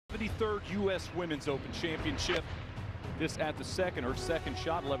73rd U.S. Women's Open Championship. This at the her second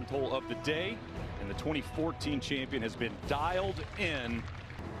shot, 11th hole of the day. And the 2014 champion has been dialed in.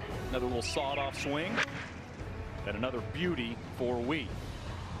 Another little sawed-off swing. And another beauty for Wee.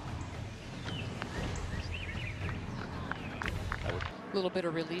 A little bit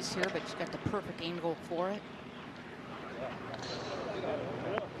of release here, but she's got the perfect angle for it.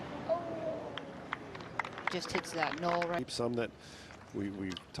 Just hits that null right. Some that we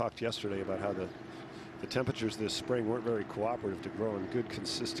talked yesterday about how the temperatures this spring weren't very cooperative to grow in good,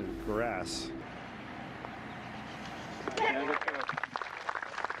 consistent grass.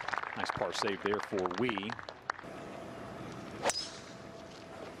 Nice par save there for Wee.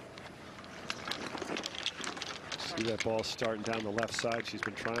 See that ball starting down the left side. She's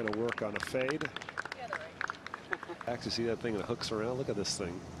been trying to work on a fade. Back to see that thing that hooks around. Look at this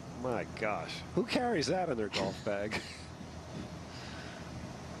thing. My gosh. Who carries that in their golf bag?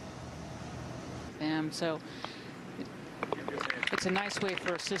 So it's a nice way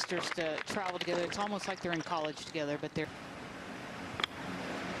for sisters to travel together. It's almost like they're in college together, but they're.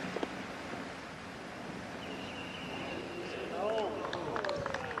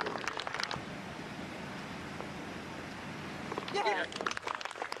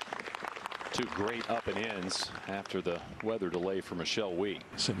 Two great up and ins after the weather delay for Michelle Wee.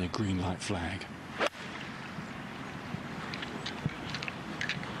 Setting a green light flag.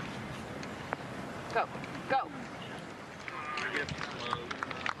 Go, go.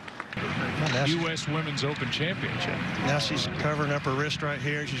 U.S. Women's Open Championship. Now she's covering up her wrist right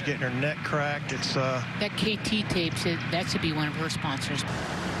here. She's getting her neck cracked. It's that KT tape said that should be one of her sponsors.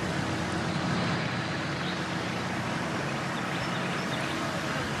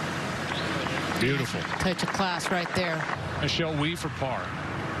 Beautiful. Touch of class right there. Michelle Wee for par.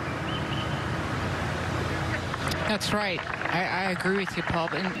 That's right. I agree with you, Paul.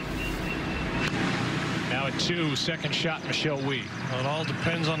 But Now at 2, second shot, Michelle Wee. well, it all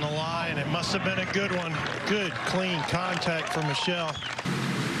depends on the lie, and it must have been a good one. Good, clean contact for Michelle.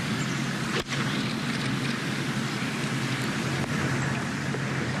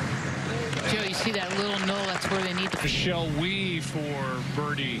 Joe, you see that little null? That's where they need to. Michelle Wee for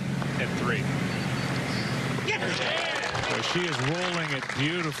birdie at 3. So she is rolling it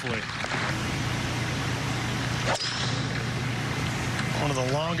beautifully. One of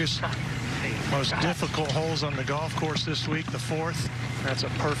the longest, most difficult holes on the golf course this week, the 4th. That's a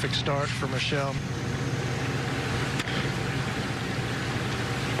perfect start for Michelle.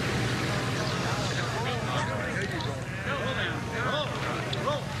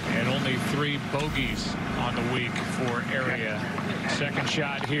 And only 3 bogeys on the week for area. Second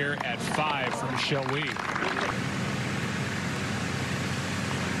shot here at 5 from Michelle Wee.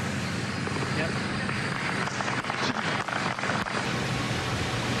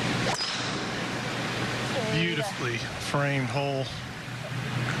 Beautifully framed hole.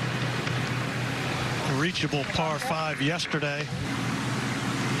 A reachable par 5 yesterday.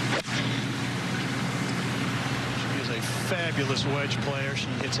 She is a fabulous wedge player. She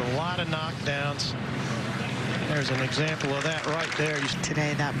hits a lot of knockdowns. There's an example of that right there.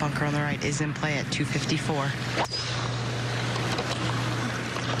 Today, that bunker on the right is in play at 254.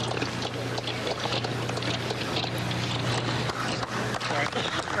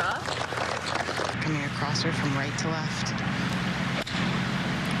 Coming across her from right to left.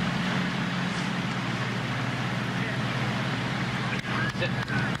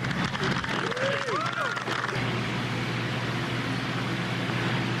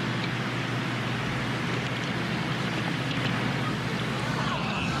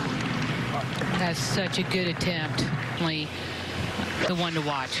 That's such a good attempt. Only the one to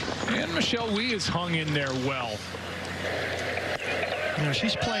watch. And Michelle Wee has hung in there well. You know,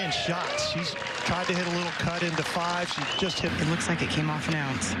 she's playing shots. She's tried to hit a little cut into 5. She just hit. It looks like it came off an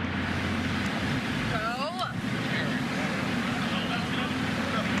ounce.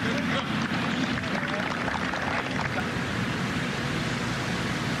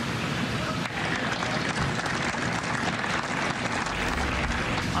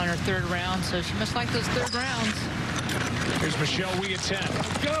 On her 3rd round, so she must like those 3rd rounds. Here's Michelle Wee at 10.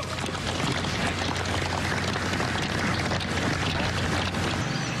 Go!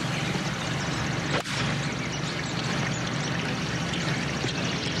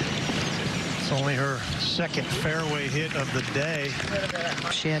 It's only her 2nd fairway hit of the day.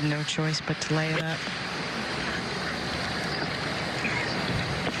 She had no choice but to lay it up.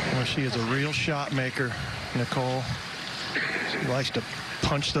 Well, she is a real shot maker, Nicole. She likes to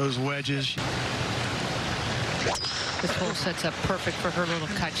punch those wedges. This hole sets up perfect for her little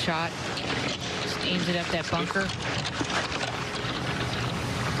cut shot. Just aims it at that bunker.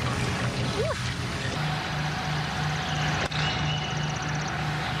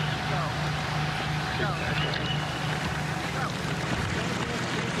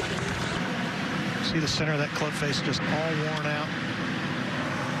 See the center of that club face just all worn out.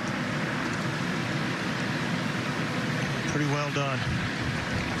 Pretty well done.